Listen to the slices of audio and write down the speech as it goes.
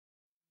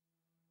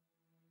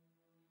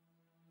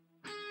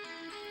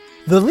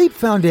The Leap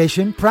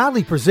Foundation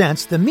proudly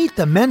presents the Meet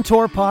the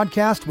Mentor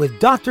podcast with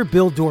Dr.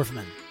 Bill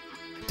Dorfman.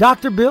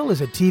 Dr. Bill is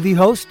a TV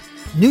host,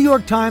 New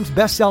York Times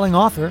best-selling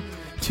author,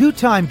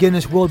 two-time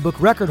Guinness World Book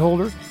record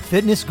holder,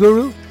 fitness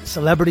guru,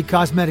 celebrity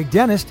cosmetic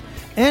dentist,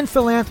 and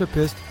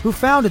philanthropist who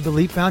founded the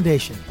Leap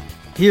Foundation.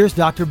 Here's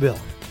Dr. Bill.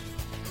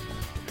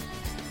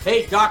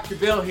 Hey, Dr.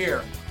 Bill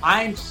here.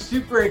 I'm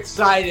super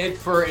excited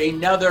for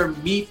another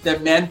Meet the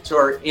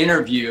Mentor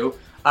interview.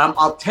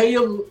 I'll tell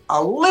you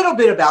a little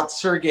bit about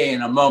Sergey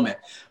in a moment.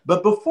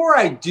 But before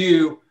I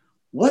do,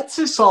 what's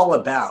this all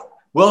about?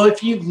 Well,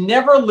 if you've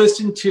never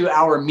listened to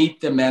our Meet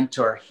the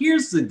Mentor,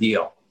 here's the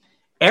deal.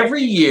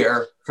 Every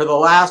year for the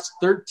last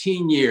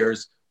 13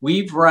 years,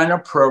 we've run a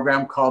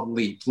program called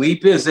LEAP.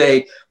 LEAP is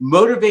a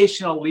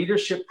motivational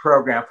leadership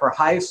program for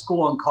high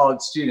school and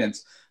college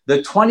students.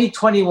 The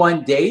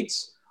 2021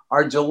 dates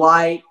are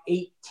July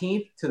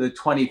 18th to the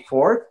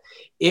 24th.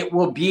 It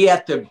will be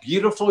at the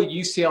beautiful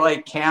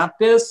UCLA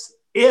campus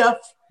if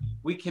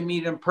we can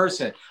meet in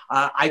person.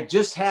 I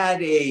just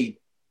had a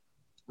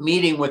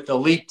meeting with the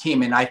LEAP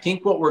team, and I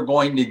think what we're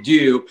going to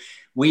do,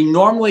 we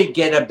normally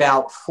get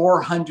about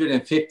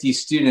 450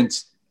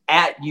 students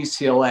at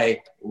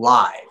UCLA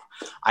live.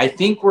 I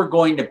think we're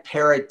going to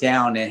pare it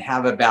down and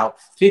have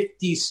about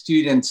 50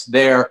 students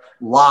there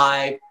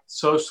live,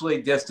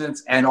 socially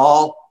distanced, and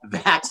all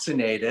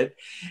vaccinated.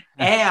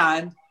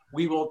 And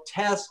we will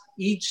test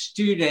each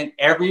student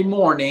every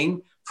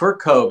morning for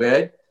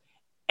COVID,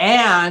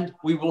 and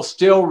we will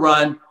still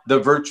run the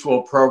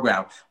virtual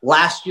program.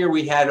 Last year,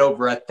 we had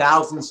over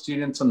 1,000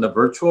 students on the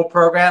virtual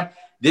program.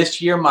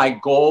 This year, my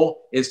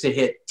goal is to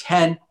hit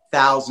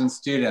 10,000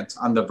 students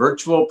on the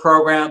virtual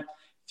program,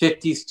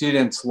 50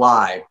 students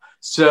live.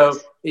 So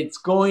it's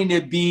going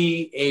to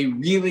be a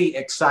really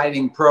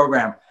exciting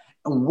program.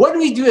 And what do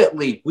we do at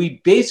LEAP?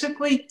 We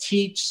basically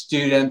teach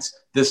students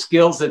the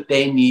skills that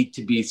they need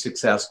to be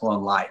successful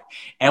in life.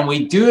 And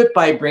we do it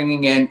by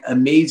bringing in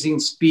amazing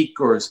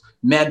speakers,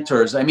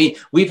 mentors. I mean,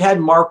 we've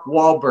had Mark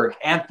Wahlberg,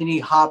 Anthony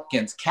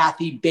Hopkins,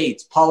 Kathy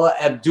Bates, Paula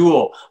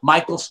Abdul,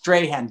 Michael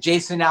Strahan,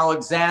 Jason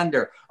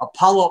Alexander,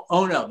 Apollo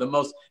Ono, the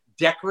most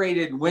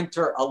decorated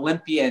Winter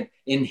Olympian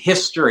in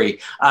history.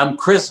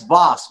 Chris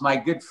Voss, my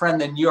good friend,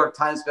 the New York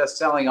Times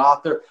bestselling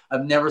author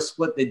of Never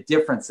Split the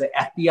Difference, the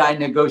FBI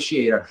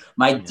negotiator.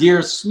 My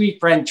dear sweet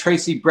friend,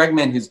 Tracy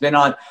Bregman, who's been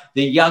on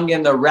The Young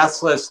and the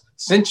Restless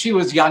since she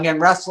was young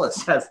and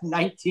restless as a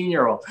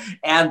 19-year-old.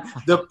 And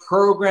the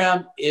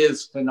program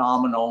is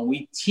phenomenal.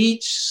 We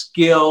teach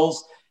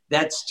skills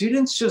that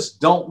students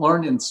just don't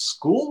learn in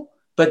school,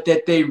 but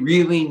that they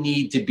really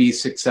need to be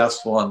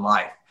successful in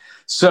life.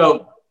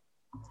 So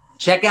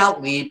check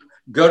out LEAP.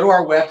 Go to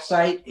our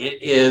website.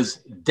 It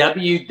is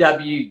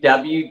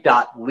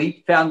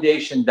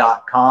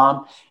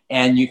www.leapfoundation.com,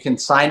 and you can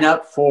sign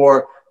up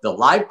for the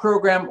live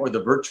program or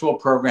the virtual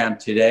program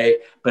today,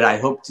 but I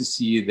hope to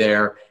see you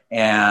there.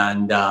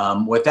 And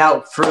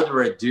without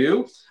further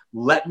ado,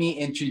 let me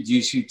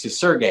introduce you to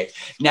Sergey.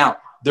 Now,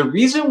 the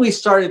reason we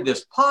started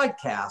this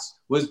podcast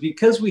was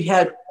because we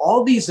had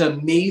all these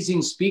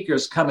amazing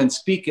speakers come and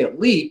speak at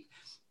LEAP,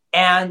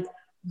 and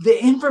the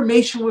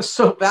information was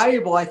so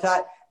valuable. I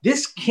thought,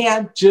 this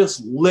can't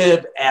just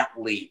live at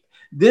LEAP.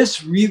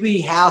 This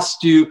really has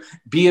to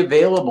be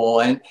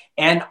available. And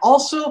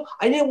also,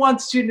 I didn't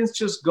want students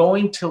just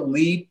going to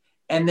LEAP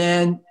and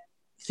then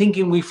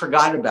thinking we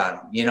forgot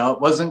about them. You know, it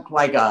wasn't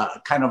like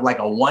a kind of like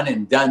a one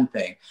and done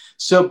thing.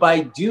 So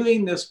by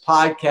doing this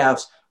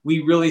podcast,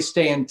 we really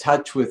stay in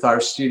touch with our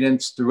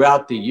students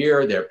throughout the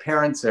year, their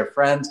parents, their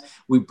friends.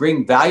 We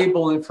bring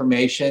valuable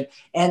information.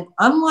 And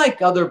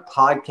unlike other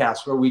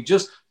podcasts where we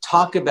just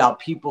talk about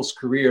people's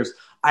careers,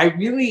 I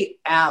really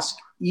ask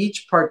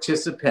each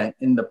participant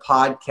in the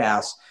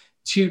podcast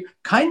to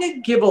kind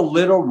of give a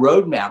little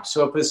roadmap.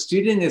 So if a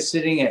student is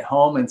sitting at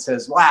home and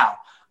says, wow,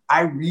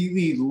 I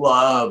really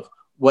love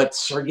what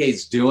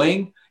Sergey's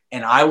doing,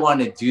 and I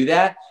want to do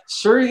that,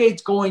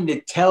 Sergey's going to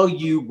tell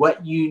you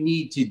what you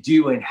need to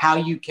do and how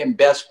you can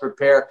best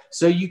prepare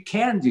so you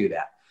can do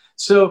that.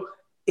 So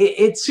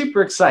it's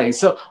super exciting.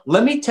 So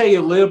let me tell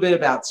you a little bit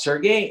about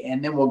Sergey,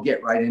 and then we'll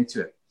get right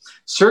into it.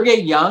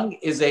 Sergey Young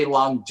is a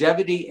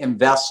longevity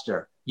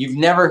investor. You've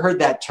never heard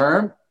that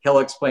term? He'll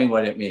explain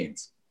what it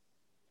means.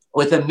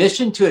 With a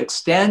mission to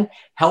extend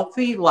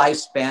healthy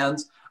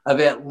lifespans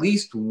of at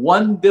least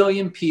 1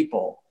 billion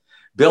people,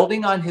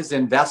 building on his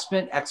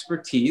investment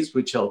expertise,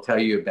 which he'll tell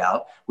you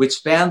about, which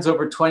spans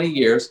over 20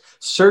 years,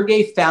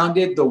 Sergey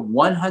founded the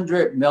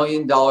 $100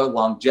 million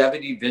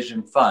Longevity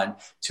Vision Fund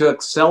to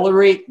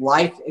accelerate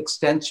life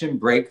extension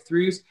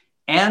breakthroughs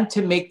and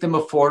to make them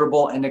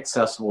affordable and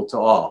accessible to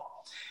all.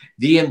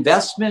 The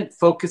investment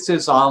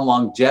focuses on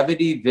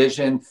Longevity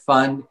Vision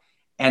Fund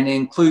and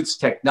includes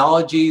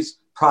technologies,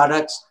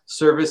 products,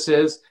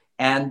 services,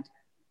 and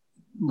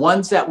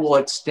ones that will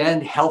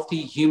extend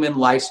healthy human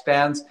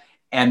lifespans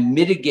and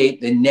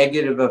mitigate the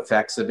negative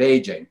effects of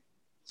aging.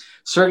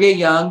 Sergey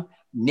Young,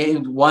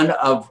 named one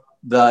of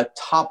the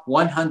top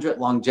 100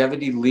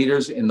 longevity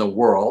leaders in the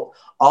world,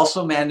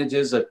 also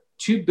manages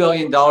 $2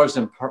 billion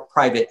in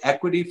private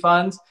equity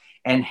funds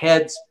and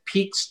heads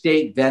Peak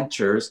State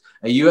Ventures,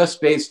 a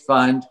US-based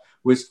fund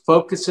which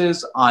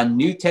focuses on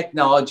new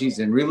technologies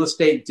in real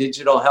estate,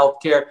 digital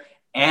healthcare,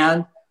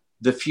 and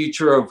the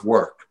future of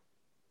work.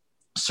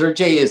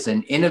 Sergey is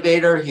an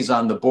innovator. He's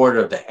on the board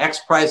of the X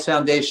Prize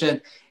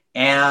Foundation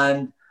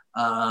and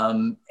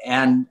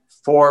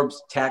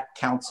Forbes Tech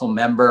Council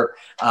member.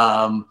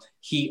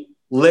 He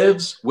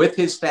lives with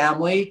his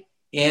family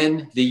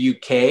in the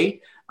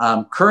UK.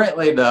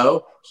 Currently,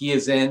 though, he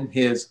is in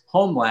his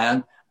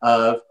homeland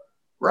of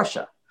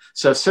Russia.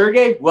 So,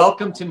 Sergey,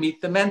 welcome to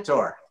Meet the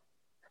Mentor.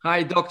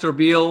 Hi, Dr.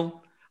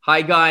 Bill.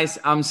 Hi, guys.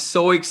 I'm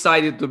so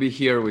excited to be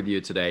here with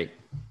you today.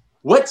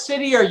 What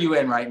city are you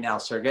in right now,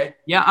 Sergey?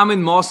 Yeah, I'm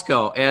in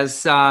Moscow.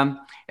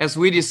 As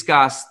we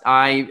discussed,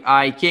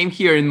 I came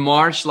here in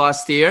March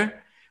last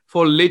year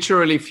for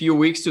literally a few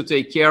weeks to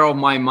take care of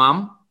my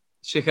mom.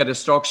 She had a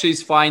stroke.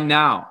 She's fine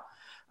now.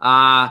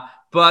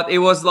 But it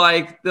was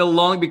like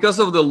because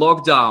of the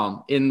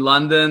lockdown in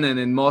London and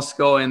in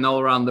Moscow and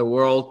all around the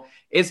world,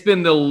 it's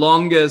been the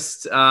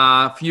longest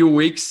few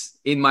weeks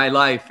in my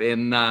life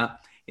in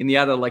the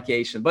other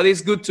location. But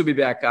it's good to be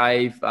back.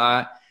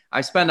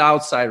 I spent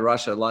outside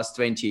Russia the last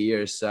 20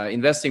 years,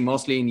 investing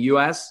mostly in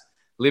US,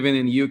 living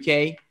in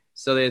UK.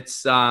 So it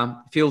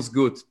feels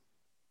good.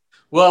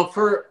 Well,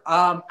 for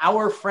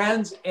our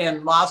friends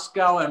in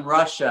Moscow and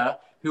Russia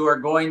who are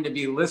going to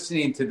be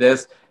listening to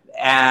this,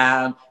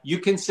 you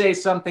can say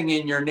something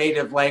in your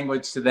native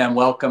language to them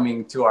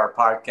welcoming to our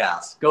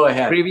podcast. Go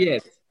ahead.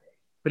 Привет.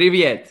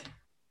 Привет.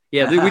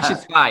 Yeah, which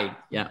is hi.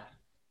 Yeah.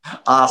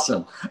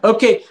 Awesome.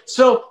 Okay,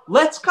 so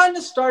let's kind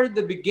of start at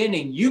the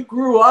beginning. You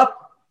grew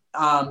up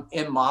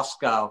in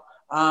Moscow.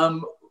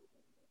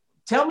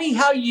 Tell me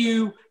how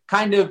you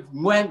kind of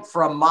went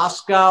from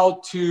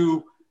Moscow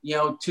to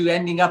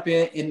ending up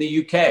in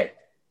the UK.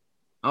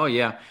 Oh,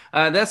 yeah.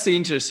 That's an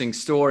interesting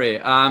story.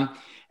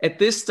 At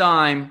this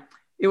time,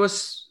 it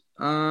was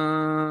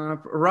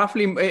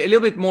roughly a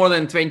little bit more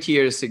than 20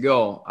 years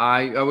ago.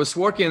 I was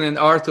working in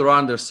Arthur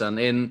Andersen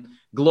in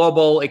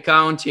global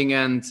accounting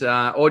and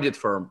audit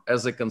firm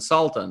as a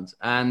consultant.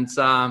 And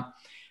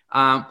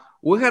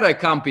we had a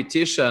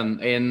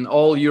competition in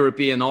all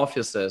European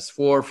offices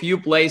for a few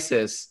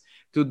places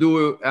to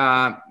do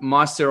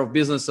Master of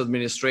Business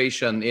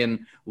Administration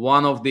in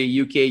one of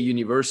the UK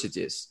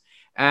universities.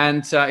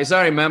 And as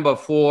I remember,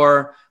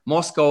 for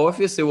Moscow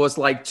office, it was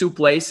like 2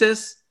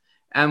 places,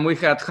 and we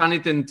had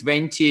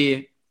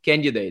 120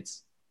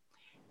 candidates.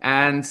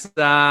 And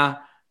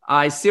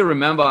I still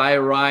remember I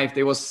arrived,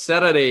 it was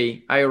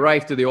Saturday, I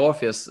arrived to the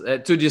office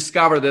to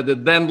discover that the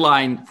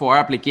deadline for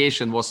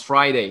application was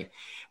Friday.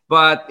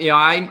 But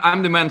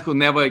I'm the man who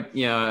never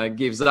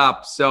gives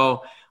up.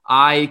 So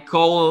I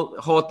called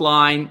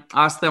hotline,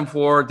 asked them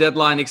for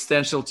deadline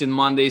extension till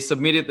Monday,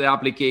 submitted the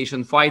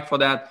application, fight for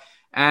that,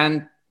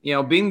 and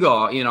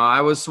bingo.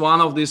 I was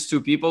one of these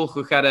 2 people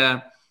who had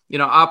a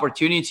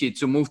opportunity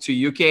to move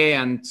to UK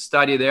and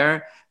study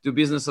there, do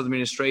business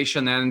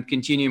administration, and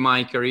continue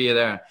my career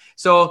there.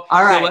 So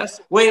all right,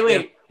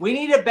 wait. We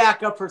need to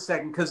back up for a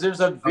second because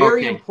there's a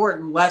very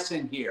important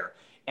lesson here.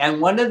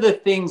 And one of the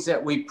things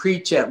that we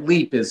preach at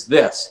LEAP is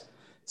this: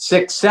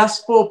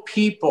 successful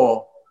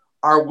people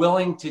are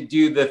willing to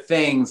do the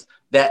things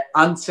that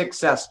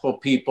unsuccessful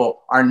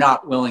people are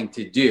not willing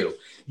to do.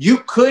 You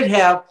could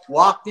have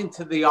walked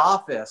into the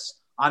office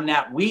on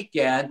that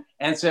weekend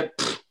and said,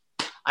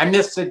 I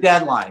missed the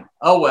deadline.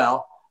 Oh,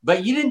 well,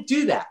 but you didn't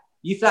do that.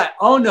 You thought,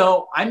 oh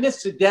no, I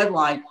missed the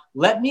deadline.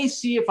 Let me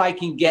see if I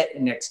can get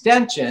an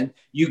extension.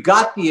 You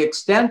got the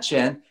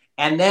extension,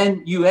 and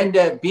then you end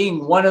up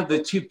being one of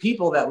the 2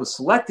 people that was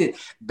selected.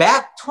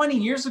 Back 20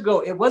 years ago,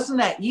 it wasn't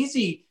that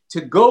easy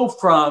to go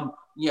from,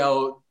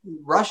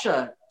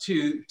 Russia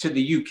to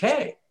the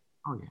UK.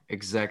 Oh, yeah,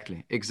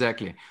 exactly.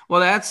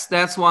 Well,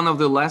 that's one of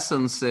the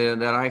lessons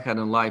that I had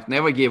in life.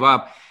 Never give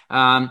up.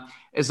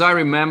 As I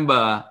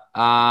remember,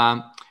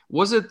 I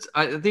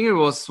think it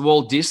was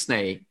Walt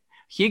Disney.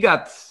 He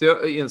got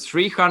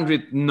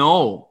 300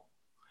 no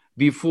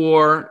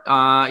before,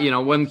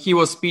 when he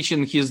was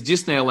pitching his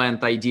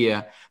Disneyland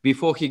idea,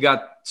 before he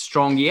got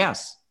strong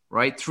yes,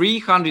 right?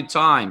 300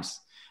 times.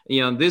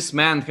 This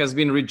man has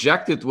been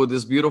rejected with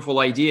this beautiful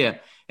idea.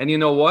 And you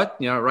know what?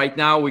 Right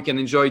now we can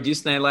enjoy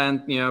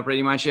Disneyland,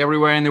 pretty much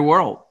everywhere in the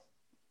world.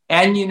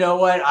 And you know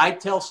what I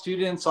tell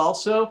students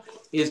also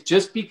is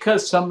just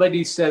because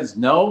somebody says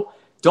no,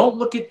 don't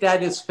look at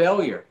that as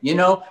failure.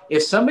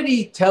 If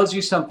somebody tells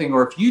you something,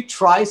 or if you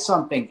try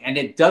something and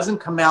it doesn't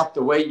come out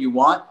the way you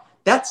want,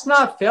 that's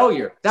not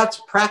failure.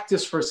 That's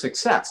practice for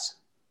success.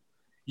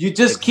 You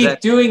just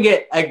keep doing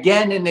it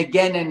again and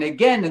again and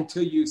again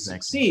until you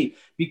succeed,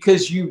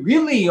 because you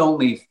really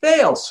only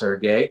fail,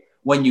 Sergey,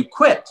 when you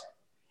quit.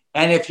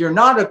 And if you're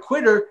not a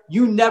quitter,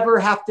 you never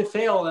have to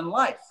fail in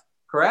life,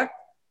 correct?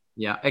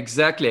 Yeah,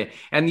 exactly.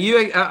 And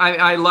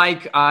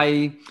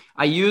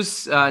I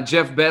use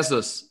Jeff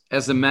Bezos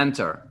as a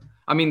mentor.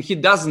 I mean, he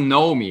doesn't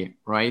know me,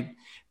 right?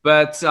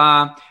 But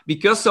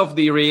because of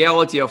the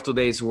reality of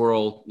today's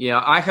world,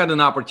 I had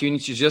an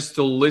opportunity just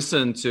to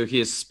listen to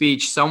his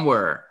speech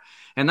somewhere.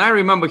 And I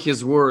remember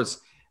his words,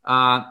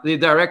 The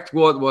direct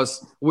quote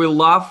was, "We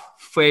love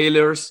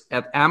failures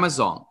at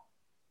Amazon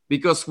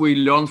because we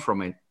learn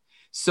from it."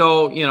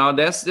 So,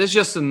 that's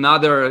just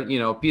another,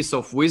 piece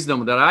of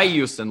wisdom that I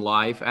used in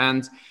life.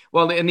 And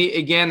well, in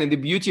the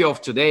beauty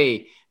of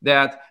today,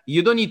 that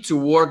you don't need to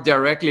work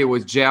directly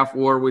with Jeff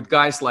or with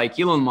guys like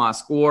Elon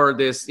Musk or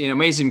this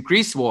amazing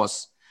Chris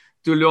Voss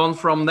to learn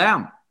from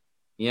them.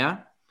 Yeah.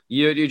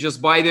 You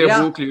just buy their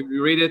book,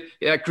 you read it.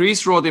 Yeah,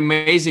 Chris wrote an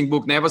amazing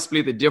book, Never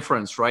Split the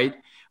Difference, right?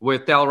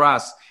 With Tal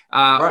Russ.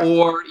 Right.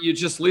 Or you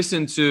just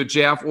listen to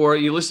Jeff, or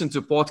you listen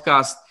to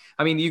podcasts.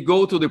 I mean, you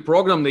go to the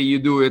program that you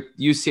do at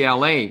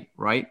UCLA,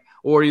 right?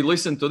 Or you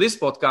listen to this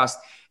podcast,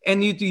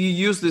 and you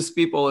use these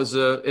people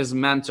as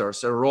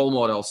mentors, a role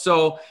model.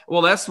 So,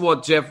 well, that's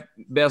what Jeff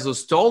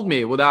Bezos told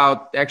me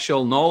without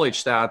actual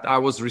knowledge that I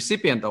was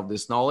recipient of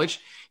this knowledge.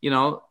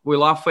 We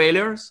love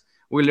failures,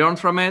 we learn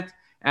from it.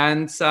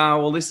 And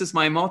this is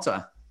my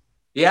motto.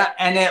 Yeah,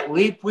 and at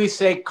Leap, we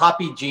say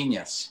copy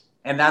genius.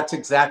 And that's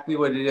exactly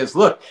what it is.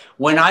 Look,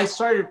 when I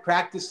started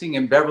practicing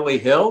in Beverly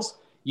Hills,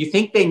 you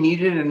think they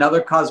needed another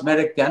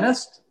cosmetic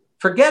dentist?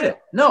 Forget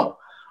it. No,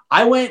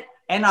 I went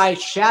and I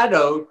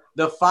shadowed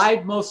the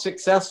 5 most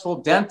successful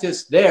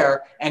dentists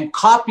there and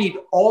copied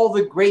all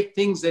the great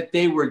things that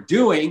they were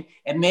doing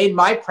and made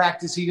my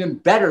practice even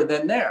better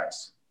than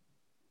theirs.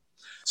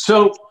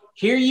 So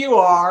here you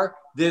are,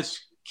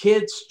 this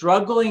kid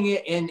struggling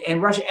in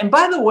Russia. And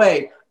by the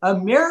way,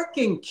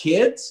 American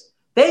kids,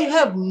 they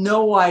have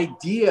no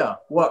idea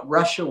what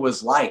Russia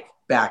was like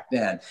back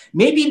then.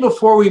 Maybe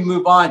before we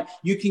move on,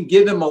 you can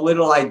give them a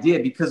little idea,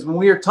 because when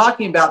we were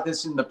talking about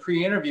this in the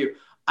pre-interview,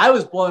 I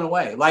was blown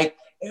away. Like,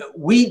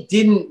 we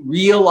didn't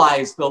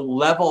realize the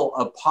level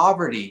of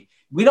poverty.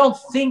 We don't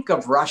think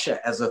of Russia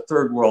as a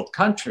third world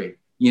country.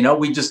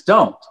 We just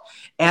don't.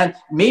 And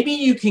maybe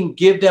you can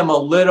give them a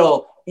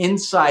little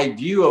inside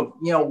view of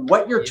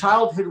what your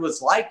childhood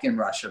was like in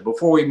Russia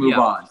before we move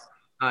on.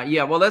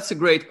 Well, that's a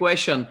great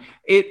question.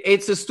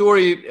 It's a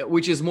story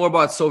which is more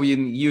about Soviet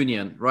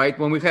Union, right?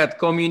 When we had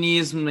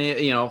communism,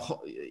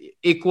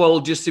 equal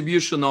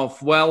distribution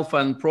of wealth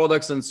and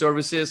products and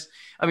services.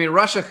 I mean,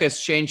 Russia has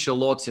changed a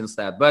lot since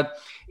that. But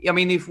I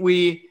mean, if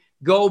we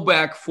go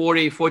back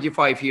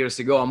 45 years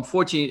ago, I'm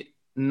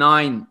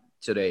 49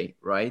 today,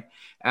 right?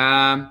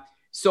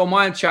 So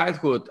my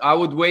childhood, I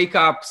would wake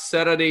up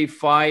Saturday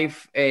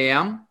 5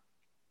 a.m.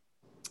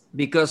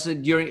 because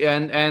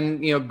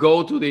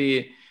go to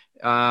the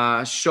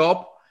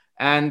shop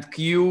and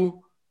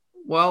queue.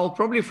 Well,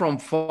 probably from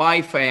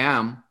 5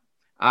 a.m.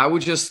 I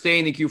would just stay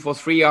in the queue for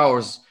 3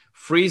 hours,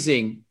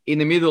 freezing in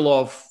the middle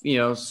of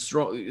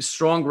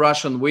strong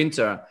Russian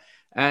winter,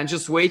 and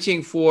just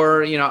waiting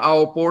for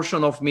our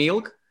portion of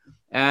milk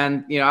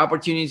and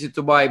opportunity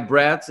to buy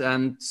bread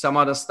and some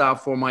other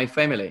stuff for my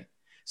family.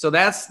 So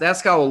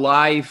that's how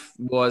life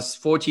was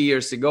 40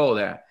 years ago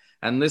there.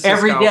 And this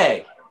every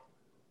day.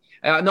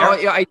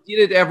 I did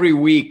it every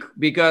week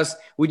because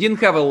we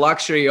didn't have a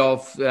luxury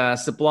of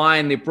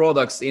supplying the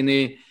products in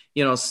a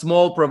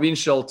small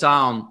provincial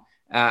town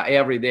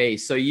every day.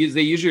 So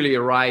they usually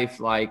arrive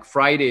like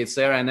Friday, it's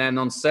there, and then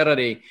on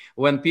Saturday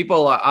when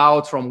people are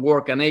out from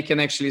work and they can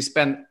actually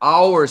spend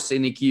hours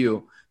in the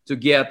queue to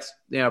get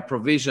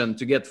provision,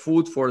 to get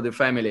food for the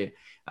family.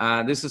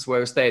 This is where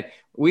we stayed.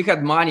 We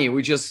had money.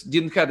 We just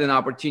didn't have an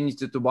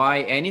opportunity to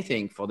buy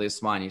anything for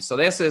this money. So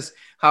this is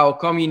how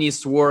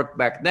communists worked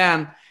back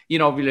then.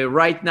 Really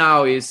right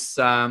now is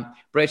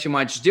pretty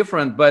much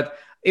different, but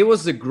it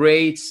was a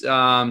great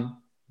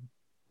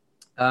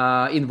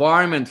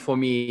environment for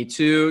me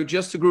to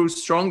grow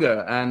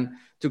stronger and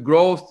to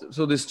grow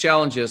through these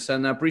challenges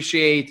and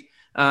appreciate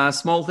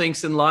small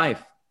things in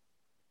life.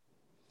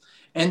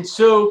 And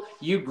so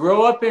you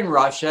grow up in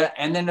Russia,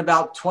 and then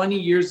about 20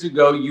 years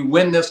ago, you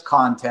win this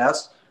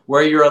contest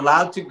where you're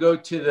allowed to go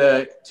to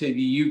the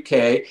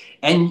UK,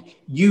 and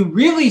you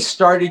really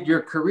started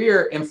your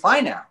career in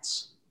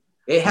finance.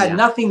 It had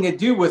nothing to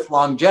do with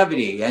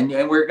longevity, and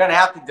we're going to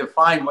have to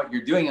define what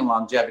you're doing in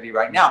longevity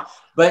right now.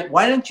 But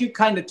why don't you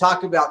kind of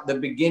talk about the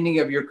beginning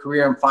of your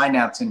career in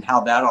finance and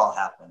how that all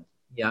happened?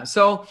 Yeah,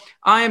 so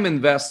I am an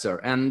investor,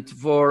 and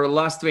for the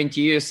last 20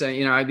 years,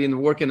 I've been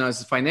working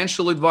as a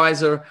financial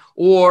advisor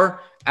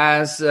or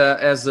as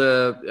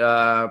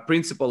a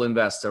principal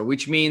investor,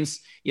 which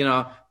means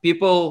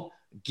people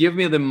give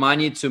me the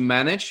money to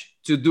manage,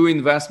 to do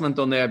investment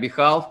on their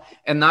behalf,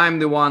 and I'm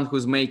the one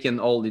who's making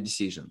all the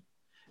decision.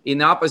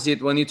 In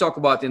opposite, when you talk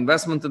about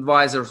investment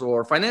advisors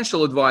or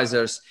financial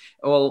advisors,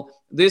 well,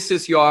 this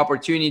is your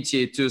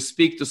opportunity to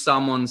speak to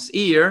someone's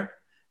ear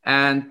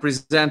and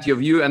present your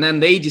view, and then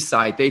they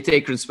decide, they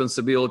take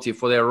responsibility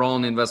for their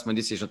own investment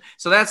decision.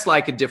 So that's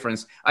like a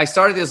difference. I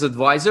started as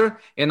advisor,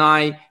 and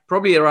I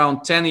probably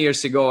around 10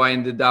 years ago, I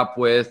ended up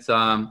with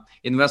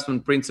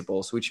investment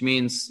principles, which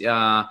means,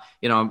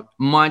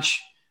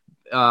 much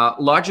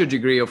larger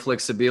degree of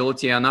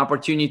flexibility and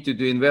opportunity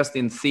to invest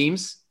in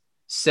themes,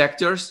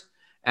 sectors,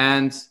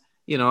 and,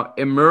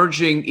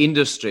 emerging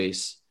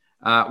industries,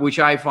 which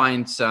I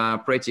find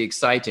pretty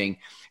exciting.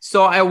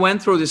 So I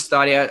went through this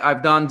study.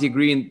 I've done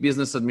degree in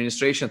business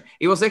administration.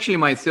 It was actually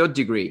my third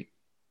degree.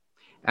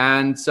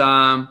 And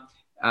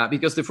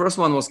because the first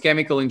one was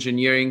chemical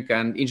engineering,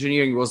 and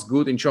engineering was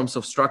good in terms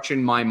of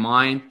structuring my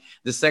mind.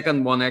 The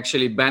second one,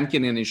 actually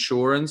banking and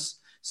insurance.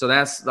 So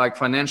that's like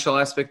financial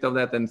aspect of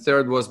that. And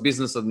third was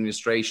business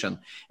administration.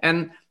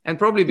 And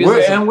probably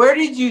business. Where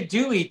did you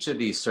do each of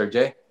these,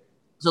 Sergey?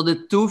 So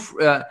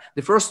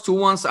the first two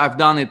ones I've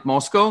done at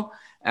Moscow,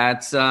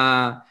 at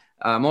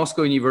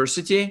Moscow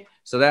University.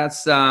 So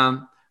that's,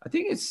 I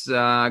think it's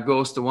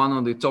goes to one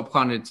of the top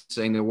 100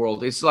 in the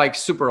world. It's like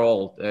super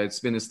old.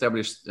 It's been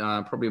established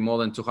probably more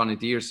than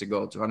 200 years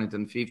ago,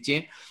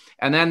 250.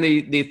 And then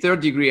the third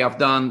degree I've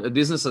done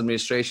business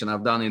administration.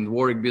 I've done in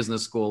Warwick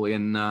Business School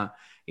in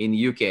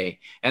UK.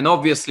 And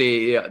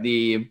obviously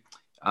the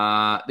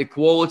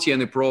quality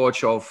and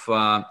approach of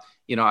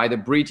either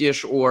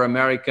British or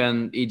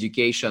American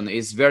education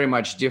is very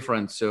much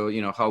different. So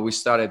how we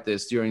started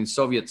this during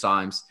Soviet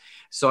times.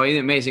 So it's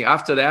amazing.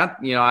 After that,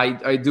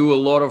 I do a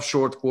lot of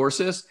short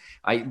courses,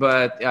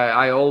 but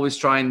I always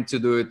trying to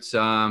do it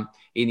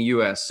in the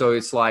US. So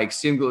it's like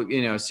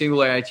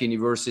Singularity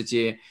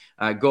University,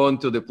 going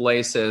to the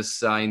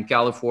places in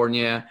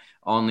California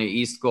on the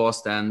East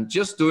Coast and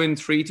just doing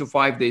 3 to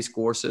 5 days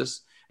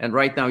courses. And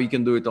right now you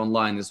can do it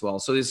online as well.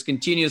 So this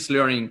continuous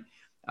learning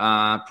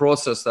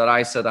process that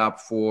I set up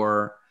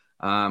for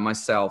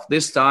myself.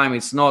 This time,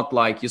 it's not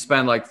like you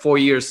spend like 4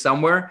 years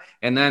somewhere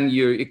and then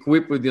you're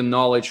equipped with your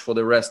knowledge for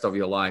the rest of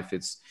your life.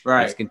 It's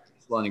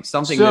continuous learning,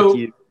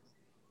 something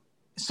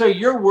So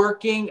you're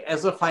working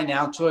as a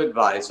financial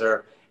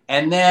advisor,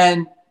 and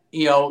then,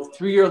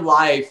 through your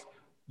life,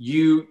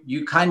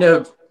 you kind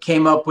of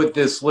came up with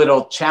this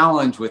little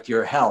challenge with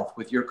your health,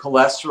 with your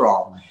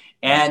cholesterol,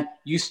 and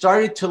you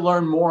started to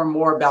learn more and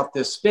more about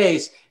this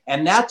space.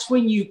 And that's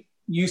when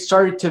you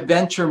started to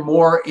venture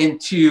more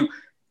into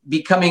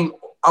becoming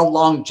a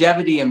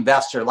longevity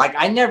investor. Like,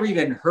 I never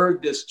even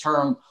heard this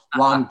term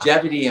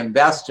longevity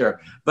investor,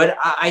 but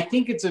I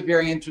think it's a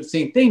very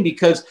interesting thing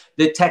because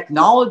the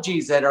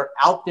technologies that are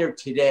out there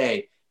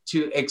today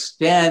to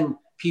extend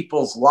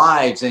people's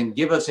lives and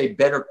give us a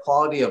better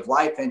quality of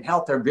life and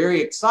health are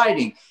very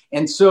exciting.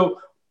 And so,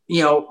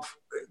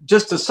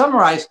 just to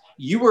summarize,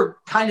 you were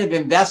kind of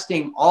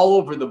investing all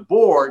over the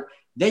board.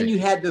 Then you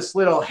had this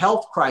little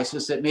health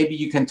crisis that maybe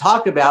you can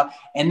talk about.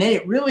 And then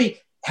it really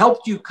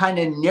helped you kind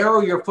of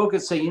narrow your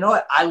focus. Say,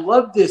 what, I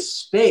love this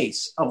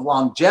space of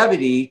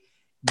longevity.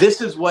 This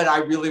is what I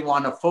really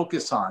want to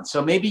focus on.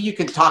 So maybe you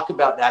can talk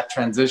about that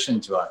transition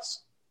to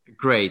us.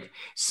 Great.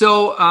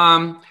 So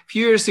a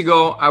few years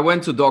ago, I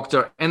went to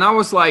doctor and I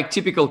was like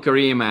typical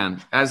career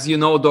man. As you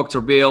know, Dr.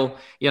 Bill,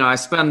 I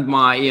spent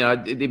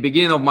the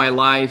beginning of my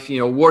life,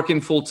 working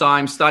full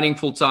time, studying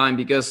full time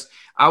because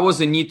I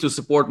was in need to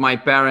support my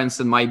parents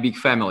and my big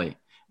family.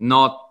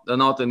 Not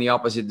in the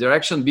opposite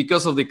direction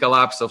because of the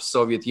collapse of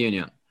Soviet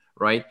Union,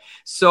 right?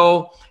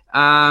 So,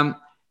 I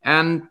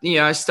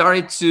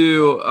started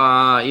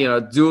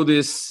to, do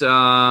this,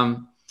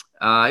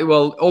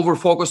 over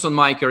focus on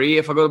my career.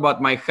 I forgot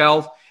about my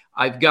health.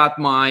 I've got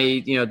my,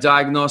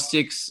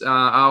 diagnostics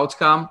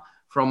outcome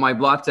from my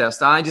blood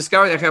test. I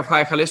discovered I have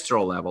high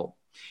cholesterol level.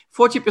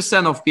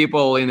 40% of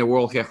people in the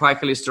world have high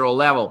cholesterol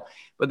level.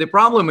 But the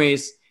problem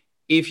is,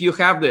 if you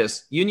have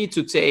this, you need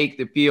to take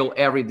the pill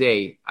every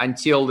day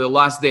until the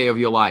last day of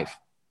your life.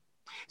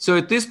 So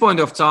at this point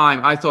of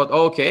time, I thought,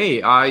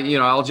 okay,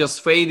 I'll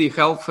just face the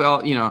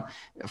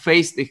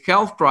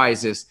health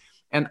crisis,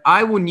 and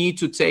I will need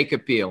to take a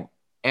pill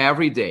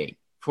every day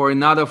for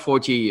another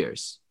 40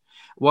 years.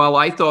 Well,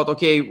 I thought,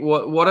 okay,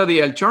 what are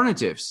the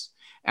alternatives?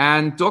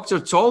 And doctor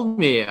told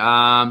me,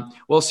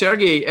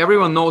 Sergey,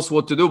 everyone knows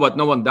what to do, but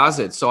no one does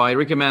it. So I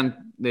recommend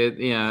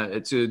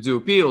to do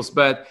pills,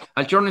 but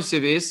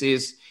alternative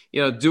is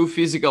do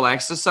physical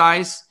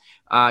exercise,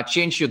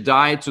 change your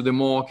diet to the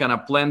more kind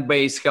of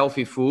plant-based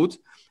healthy food,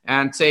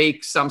 and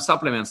take some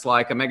supplements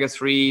like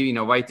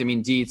omega-3,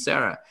 vitamin D,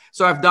 etc.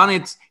 So I've done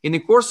it in the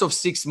course of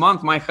 6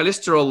 months. My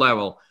cholesterol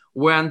level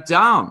went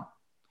down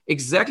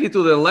exactly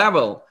to the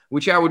level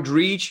which I would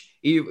reach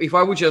if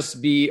I would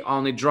just be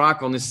on a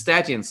drug, on the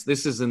statins.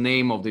 This is the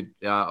name of the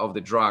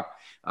drug,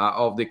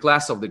 of the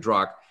class of the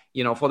drug,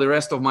 for the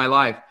rest of my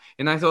life.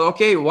 And I thought,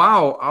 okay,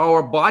 wow,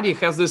 our body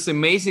has this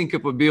amazing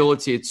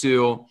capability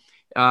to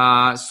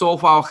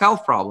solve our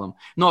health problem.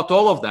 Not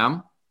all of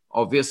them,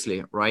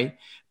 obviously, right?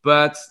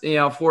 But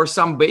for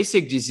some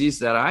basic disease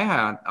that I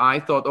had, I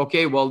thought,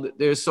 okay, well,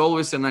 there's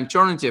always an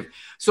alternative.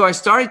 So I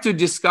started to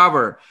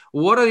discover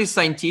what are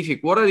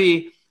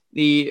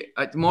the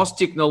most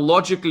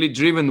technologically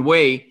driven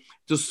way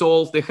to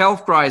solve the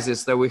health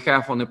crisis that we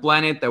have on the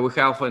planet, that we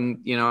have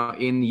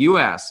in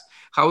US.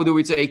 How do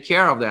we take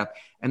care of that?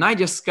 And I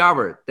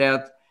discovered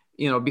that,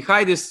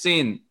 behind the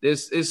scene,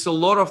 there's a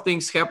lot of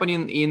things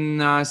happening in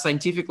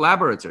scientific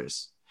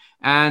laboratories,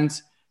 and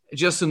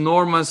just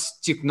enormous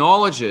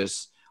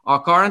technologies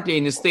are currently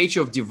in a stage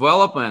of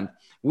development,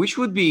 which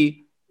would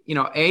be,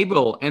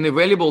 able and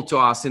available to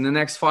us in the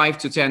next 5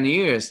 to 10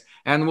 years,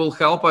 and will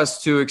help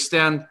us to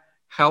extend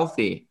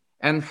healthy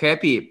and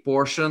happy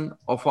portion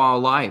of our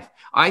life.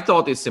 I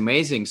thought it's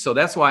amazing. So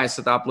that's why I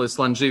set up this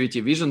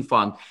Longevity Vision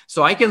Fund.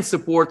 So I can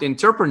support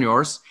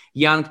entrepreneurs,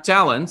 young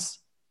talents,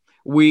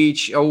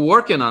 which are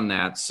working on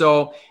that.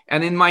 So,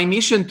 and in my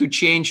mission to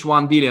change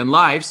 1 billion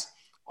lives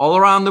all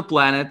around the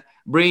planet,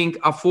 bring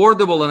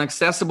affordable and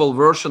accessible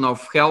version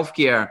of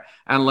healthcare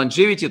and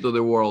longevity to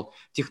the world,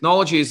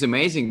 technology is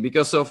amazing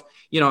because of,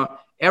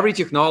 every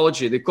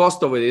technology, the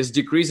cost of it is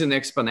decreasing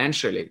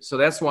exponentially. So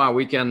that's why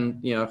we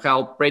can,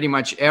 help pretty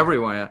much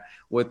everywhere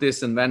with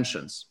these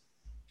inventions.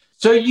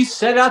 So you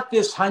set up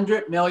this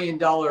 $100 million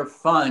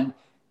fund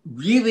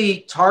really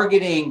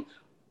targeting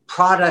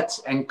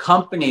products and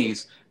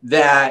companies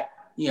that,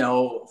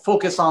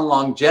 focus on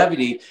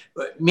longevity.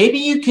 Maybe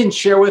you can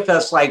share with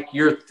us like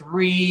your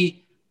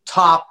 3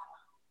 top,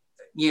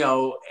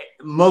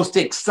 most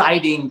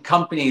exciting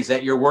companies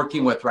that you're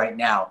working with right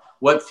now.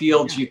 What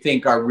fields you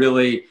think are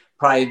really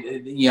probably,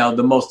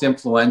 the most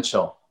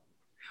influential?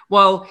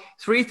 Well,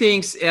 3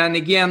 things. And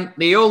again,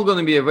 they're all going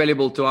to be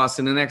available to us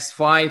in the next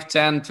 5,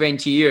 10,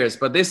 20 years.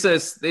 But this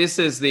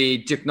is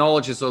the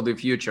technologies of the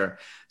future.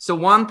 So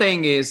one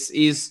thing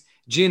is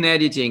gene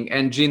editing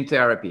and gene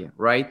therapy,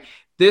 right?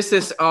 This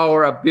is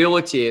our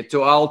ability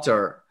to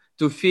alter,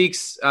 to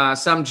fix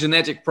some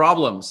genetic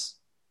problems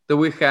that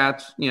we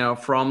had,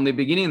 from the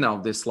beginning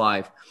of this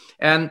life.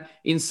 And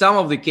in some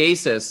of the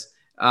cases,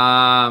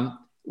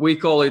 we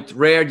call it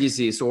rare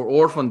disease or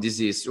orphan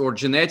disease or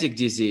genetic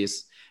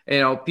disease.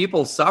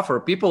 People suffer,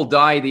 people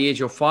die at the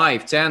age of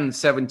 5, 10,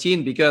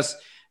 17, because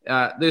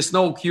there's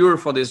no cure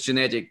for this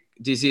genetic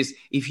disease.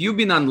 If you've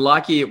been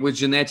unlucky with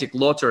genetic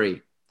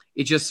lottery,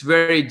 it's just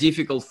very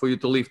difficult for you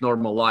to live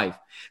normal life.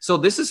 So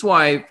this is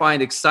why I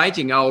find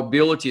exciting our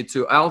ability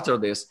to alter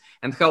this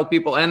and help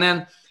people. And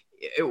then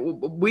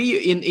we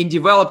in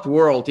developed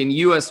world, in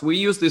US, we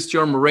use this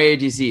term rare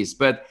disease,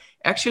 but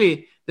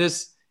actually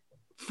there's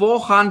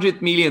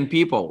 400 million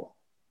people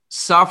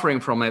suffering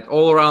from it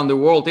all around the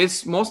world.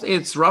 It's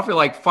roughly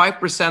like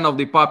 5% of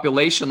the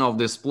population of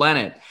this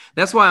planet.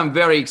 That's why I'm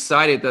very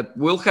excited that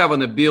we'll have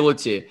an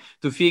ability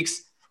to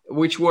fix,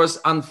 which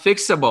was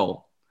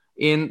unfixable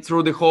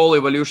through the whole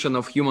evolution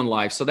of human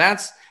life. So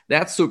that's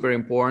super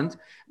important.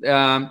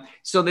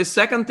 So the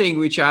second thing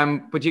which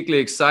I'm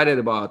particularly excited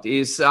about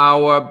is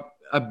our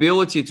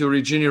ability to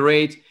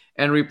regenerate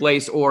and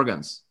replace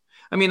organs.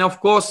 I mean,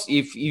 of course,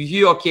 if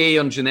you're okay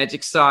on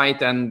genetic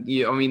side and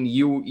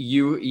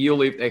you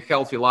live a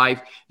healthy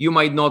life, you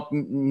might not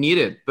need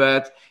it.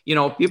 But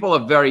people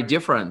are very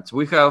different.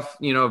 We have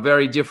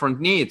very different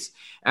needs.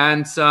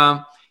 And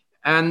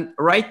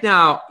right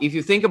now, if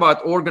you think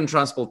about organ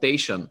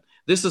transplantation,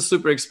 this is a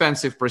super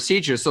expensive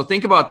procedure. So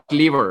think about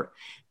liver.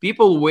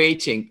 People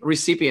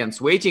recipients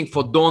waiting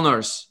for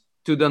donors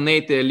to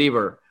donate their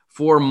liver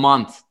for a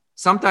month.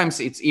 Sometimes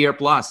it's year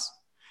plus.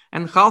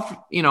 And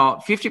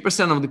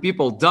 50% of the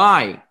people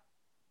die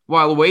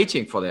while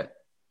waiting for that.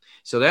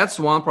 So that's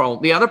one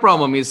problem. The other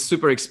problem is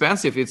super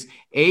expensive. It's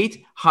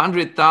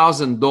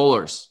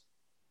 $800,000,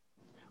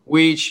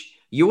 which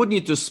you would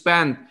need to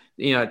spend,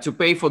 to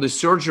pay for the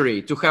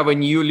surgery to have a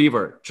new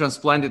liver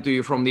transplanted to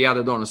you from the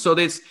other donor. So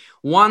that's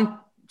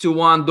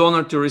 1-to-1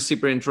 donor to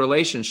recipient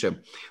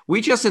relationship. We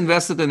just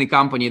invested in a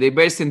company. They're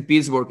based in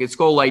Pittsburgh. It's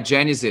called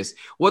Ligenesis.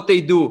 What they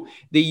do,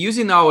 they're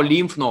using our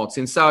lymph nodes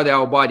inside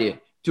our body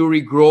to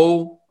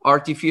regrow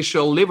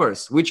artificial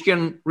livers, which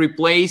can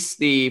replace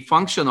the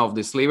function of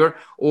this liver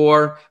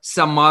or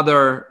some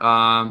other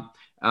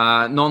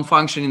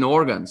non-functioning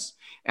organs.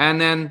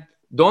 And then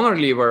donor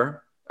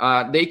liver,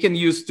 they can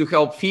use to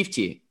help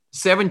 50,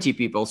 70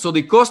 people. So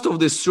the cost of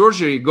this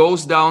surgery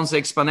goes down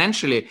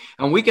exponentially,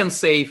 and we can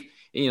save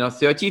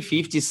 30,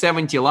 50,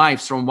 70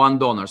 lives from one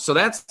donor. So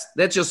that's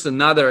just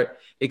another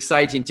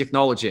exciting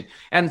technology.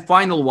 And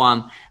final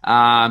one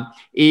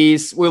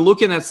is we're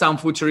looking at some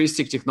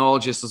futuristic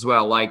technologies as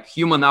well, like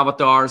human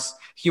avatars,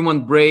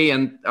 human brain,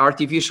 and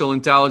artificial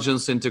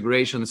intelligence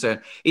integration. So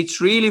it's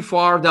really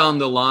far down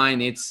the line.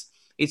 It's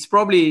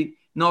probably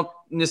not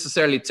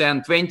necessarily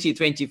 10, 20,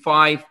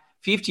 25,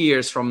 50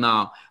 years from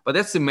now. But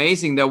that's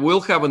amazing that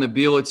we'll have an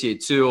ability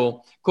to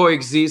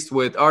coexist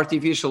with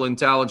artificial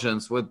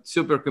intelligence, with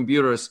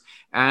supercomputers,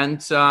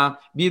 and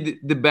be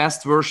the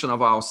best version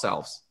of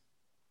ourselves.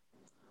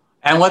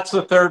 And what's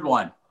the third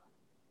one?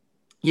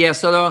 Yeah,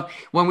 so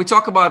when we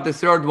talk about the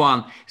third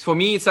one, for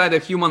me, it's either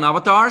human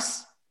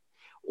avatars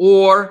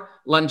or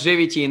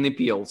longevity in the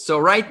pills. So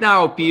right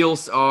now,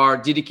 pills are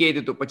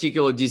dedicated to a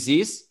particular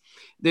disease.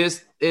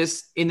 This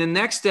is in the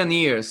next 10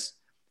 years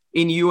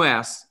in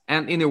US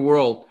and in the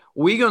world,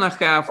 we're going to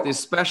have this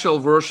special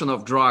version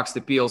of drugs, the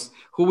pills,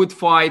 who would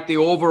fight the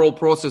overall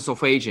process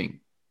of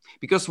aging.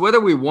 Because whether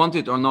we want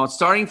it or not,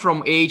 starting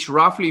from age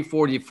roughly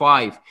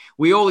 45,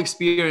 we all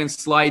experience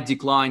slight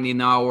decline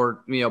in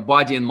our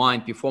body and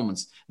mind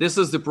performance. This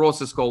is the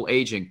process called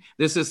aging.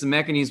 This is the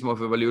mechanism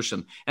of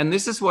evolution. And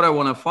this is what I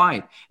want to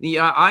fight.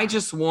 I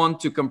just want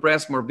to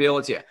compress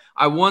morbidity.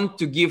 I want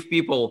to give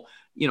people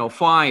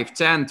 5,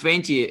 10,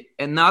 20,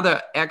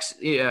 another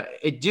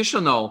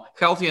additional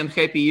healthy and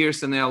happy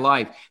years in their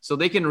life, so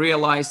they can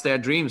realize their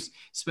dreams,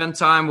 spend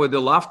time with the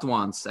loved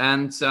ones,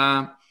 and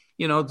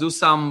do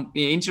some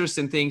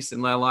interesting things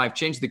in their life,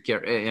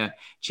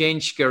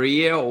 change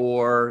career,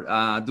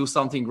 or do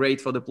something great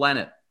for the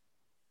planet.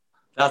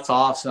 That's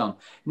awesome.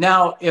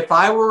 Now, if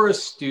I were a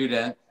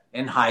student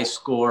in high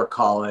school or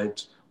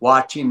college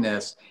watching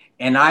this,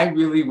 and I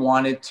really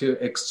wanted to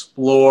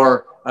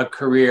explore a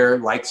career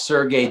like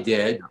Sergey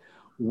did,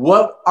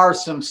 what are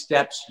some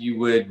steps you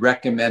would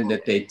recommend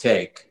that they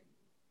take?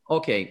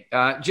 Okay,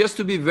 just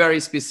to be very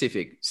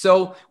specific.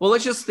 So,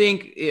 let's just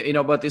think,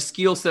 about the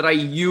skills that I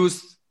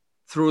used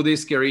through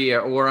this career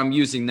or I'm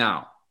using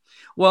now.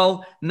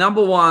 Well,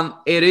 number one,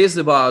 it is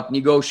about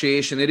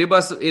negotiation. It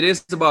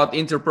is about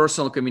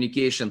interpersonal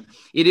communication.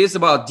 It is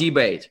about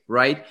debate,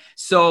 right?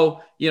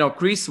 So,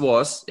 Chris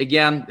Voss,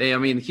 again,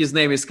 his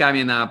name is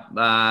coming up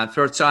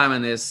third time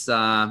in this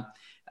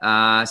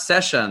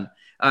session.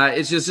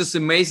 It's just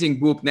amazing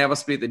book, Never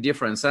Split the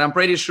Difference. And I'm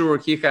pretty sure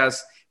he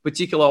has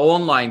particular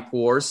online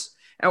course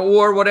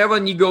or whatever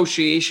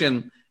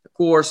negotiation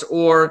course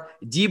or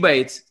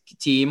debate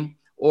team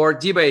or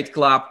debate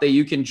club that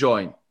you can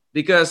join,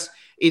 because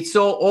it's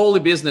all the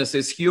business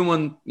is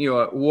human,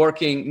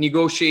 working,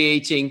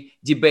 negotiating,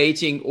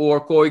 debating, or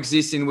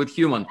coexisting with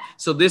human.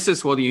 So this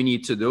is what you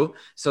need to do.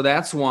 So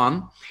that's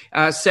one.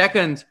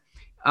 Second,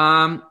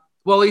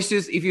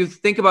 if you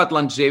think about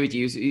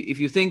longevity, if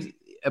you think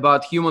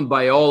about human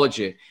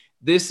biology,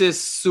 this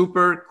is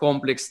super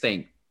complex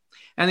thing.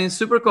 And in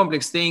super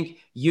complex thing,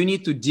 you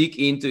need to dig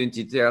into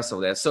details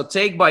of that. So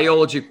take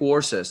biology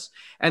courses.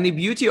 And the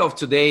beauty of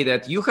today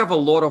that you have a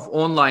lot of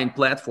online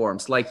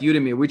platforms like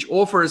Udemy, which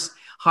offers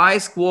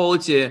highest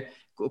quality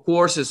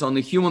courses on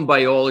the human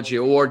biology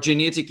or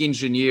genetic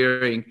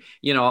engineering,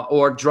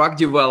 or drug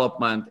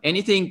development,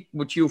 anything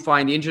which you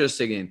find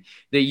interesting in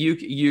that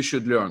you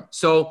should learn.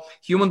 So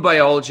human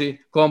biology,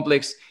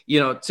 complex,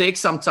 take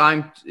some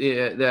time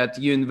that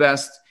you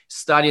invest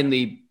studying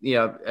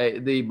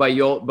the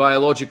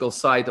biological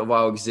side of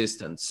our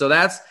existence. So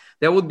that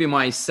would be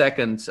my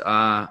second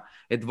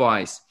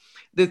advice.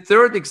 The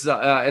third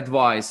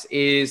advice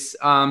is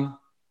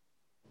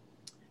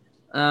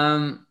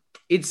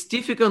it's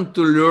difficult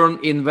to learn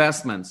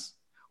investments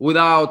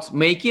without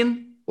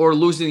making or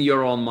losing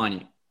your own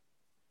money.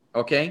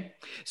 Okay,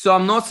 so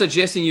I'm not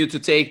suggesting you to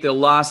take the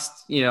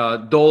last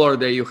dollar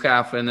that you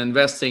have and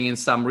investing in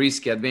some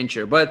risky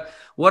adventure. But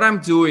what I'm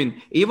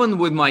doing, even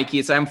with my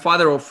kids, I'm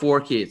father of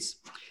 4 kids.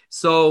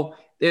 So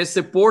there's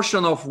a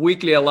portion of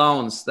weekly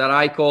allowance that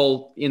I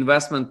call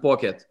investment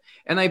pocket,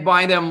 and I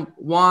buy them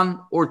 1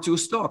 or 2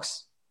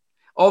 stocks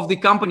of the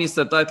companies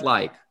that I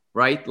like,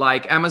 right?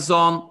 Like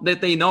Amazon that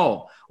they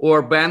know,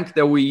 or bank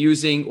that we're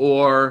using,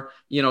 or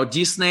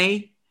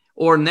Disney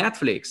or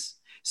Netflix.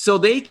 So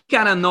they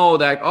kind of know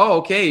that, oh,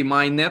 okay,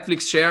 my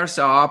Netflix shares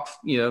are up,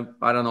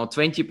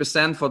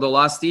 20% for the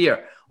last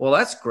year. Well,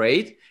 that's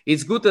great.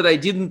 It's good that I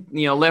didn't,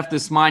 left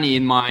this money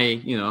in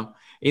my,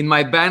 in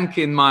my bank,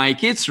 in my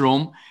kids'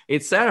 room,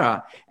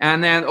 etc.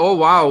 And then, oh,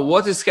 wow,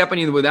 what is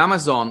happening with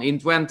Amazon?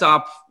 It went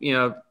up,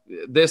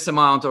 this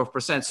amount of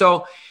percent.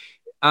 So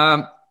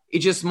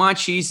it's just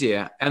much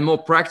easier and more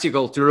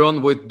practical to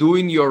run with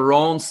doing your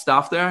own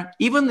stuff there,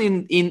 even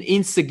in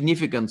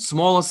insignificant,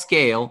 smaller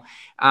scale,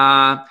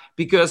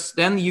 because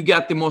then you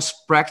get the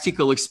most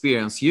practical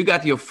experience. You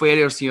got your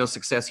failures and your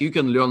success. You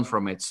can learn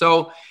from it.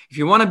 So if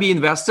you want to be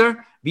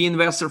investor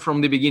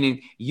from the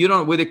beginning.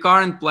 With the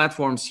current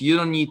platforms, you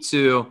don't need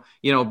to,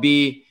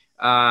 be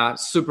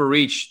super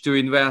rich to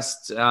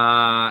invest,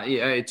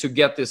 to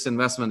get this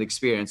investment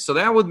experience. So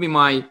that would be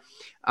my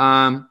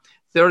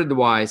third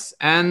advice.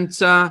 And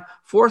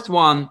fourth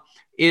one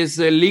is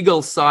the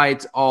legal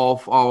side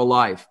of our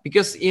life,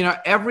 because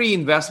every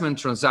investment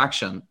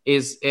transaction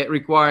it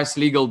requires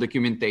legal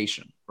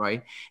documentation,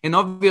 right? And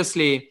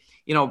obviously,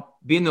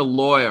 being a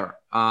lawyer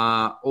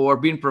or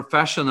being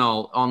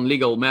professional on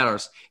legal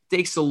matters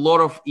takes a lot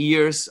of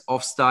years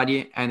of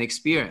study and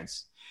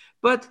experience.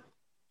 But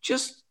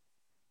just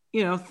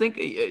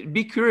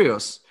be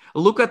curious.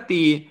 Look at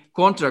the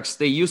contracts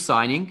that you're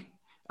signing.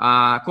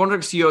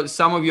 Contracts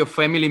some of your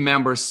family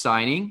members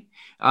signing,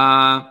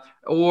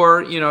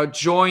 or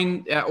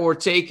join or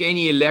take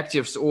any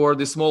electives or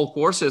the small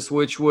courses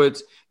which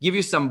would give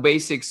you some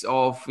basics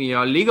of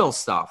legal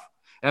stuff.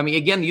 I mean,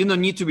 again, you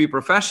don't need to be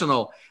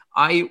professional.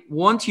 I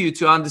want you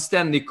to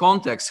understand the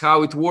context,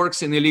 how it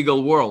works in the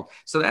legal world.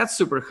 So that's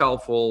super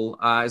helpful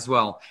as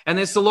well. And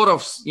it's a lot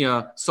of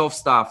soft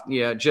stuff.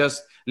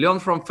 Just learn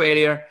from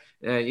failure.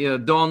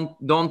 Don't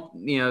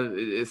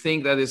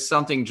think that it's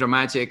something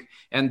dramatic,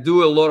 and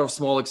do a lot of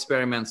small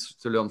experiments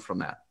to learn from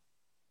that.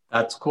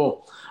 That's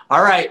cool.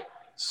 All right.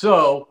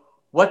 So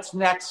what's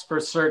next for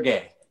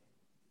Sergey?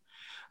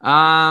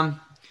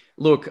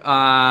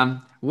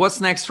 What's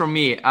next for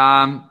me?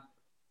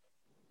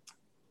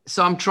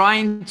 So I'm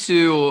trying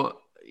to,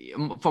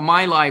 for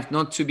my life,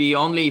 not to be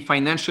only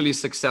financially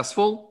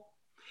successful,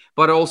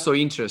 but also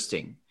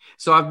interesting.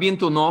 So I've been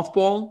to North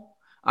Pole,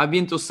 I've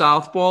been to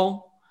South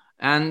Pole,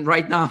 And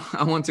right now,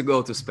 I want to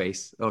go to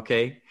space,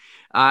 okay?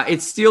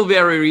 It's still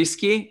very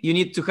risky. You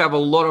need to have a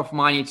lot of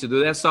money to do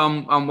that. So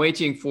I'm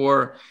waiting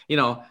for,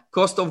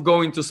 cost of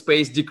going to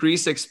space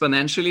decrease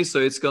exponentially. So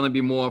it's going to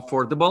be more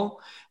affordable.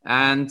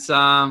 And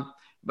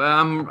but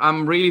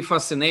I'm really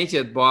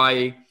fascinated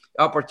by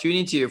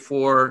opportunity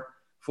for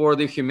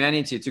the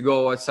humanity to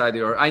go outside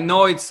the Earth. I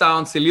know it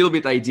sounds a little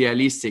bit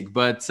idealistic,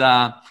 but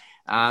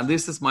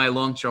this is my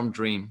long-term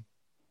dream.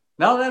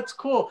 No, that's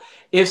cool.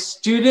 If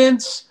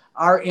students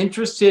are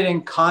interested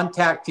in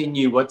contacting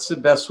you, what's the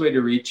best way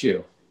to reach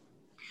you?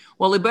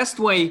 Well, the best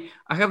way,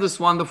 I have this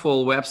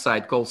wonderful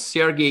website called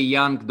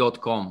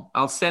sergeyyoung.com.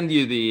 I'll send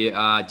you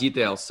the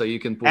details so you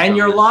can put. And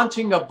you're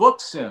launching a book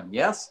soon,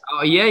 yes?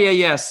 Oh,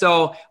 yeah.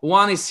 So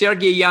one is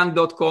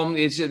sergeyyoung.com.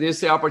 There's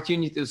the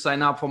opportunity to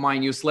sign up for my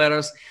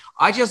newsletters.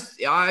 I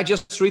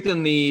just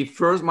written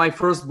my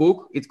first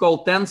book. It's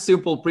called 10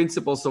 Simple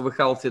Principles of a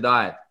Healthy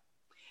Diet.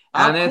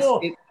 And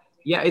cool.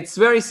 It's a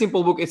very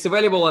simple book. It's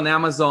available on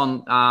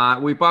Amazon.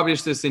 We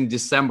published this in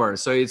December,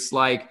 so it's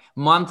like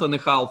month and a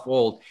half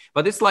old.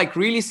 But it's like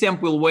really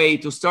simple way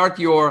to start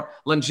your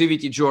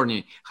longevity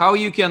journey. How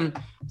you can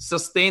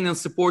sustain and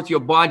support your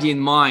body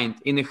and mind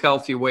in a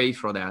healthy way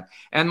for that.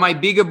 And my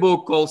bigger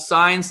book called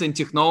Science and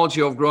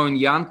Technology of Growing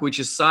Young, which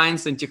is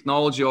Science and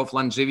Technology of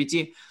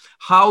Longevity.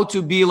 How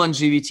to be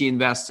longevity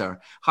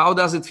investor. How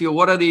does it feel?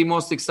 What are the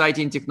most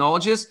exciting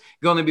technologies?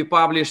 Going to be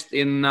published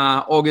in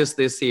August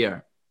this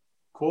year.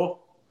 Cool.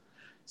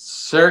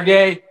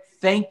 Sergey,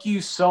 thank you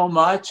so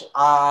much.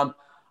 I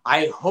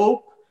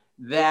hope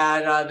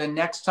that the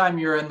next time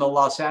you're in the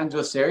Los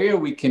Angeles area,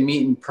 we can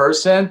meet in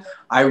person.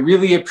 I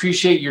really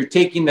appreciate your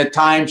taking the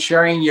time,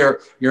 sharing your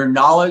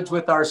knowledge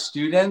with our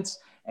students.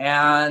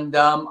 And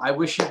I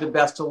wish you the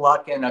best of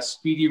luck and a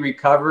speedy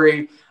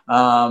recovery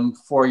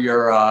for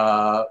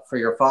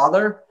your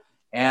father.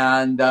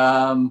 And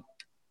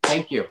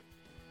thank you.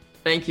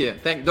 Thank you.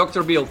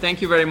 Dr. Bill,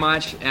 thank you very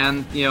much.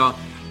 And,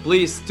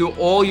 please, to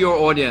all your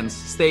audience,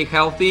 stay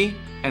healthy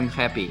and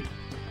happy.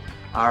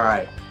 All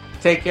right.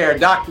 Take care.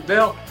 Dr.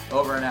 Bill,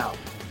 over and out.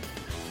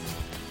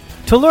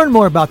 To learn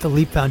more about the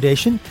Leap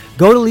Foundation,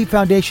 go to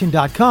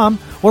leapfoundation.com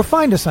or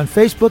find us on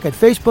Facebook at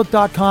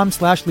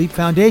facebook.com/Leap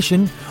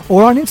Foundation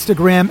or on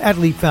Instagram at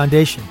Leap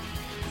Foundation.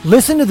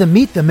 Listen to the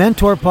Meet the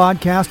Mentor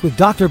podcast with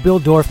Dr. Bill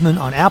Dorfman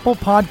on Apple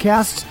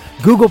Podcasts,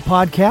 Google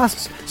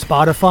Podcasts,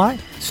 Spotify,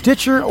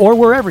 Stitcher, or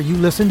wherever you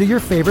listen to your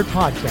favorite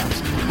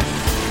podcast.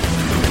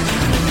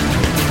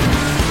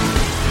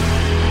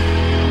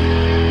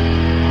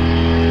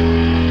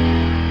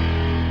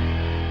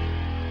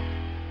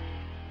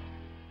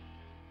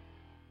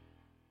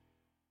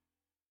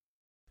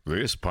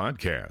 This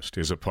podcast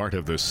is a part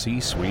of the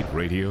C-Suite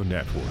Radio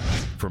Network.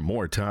 For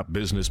more top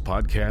business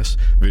podcasts,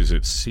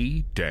 visit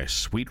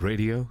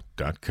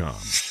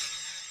c-suiteradio.com.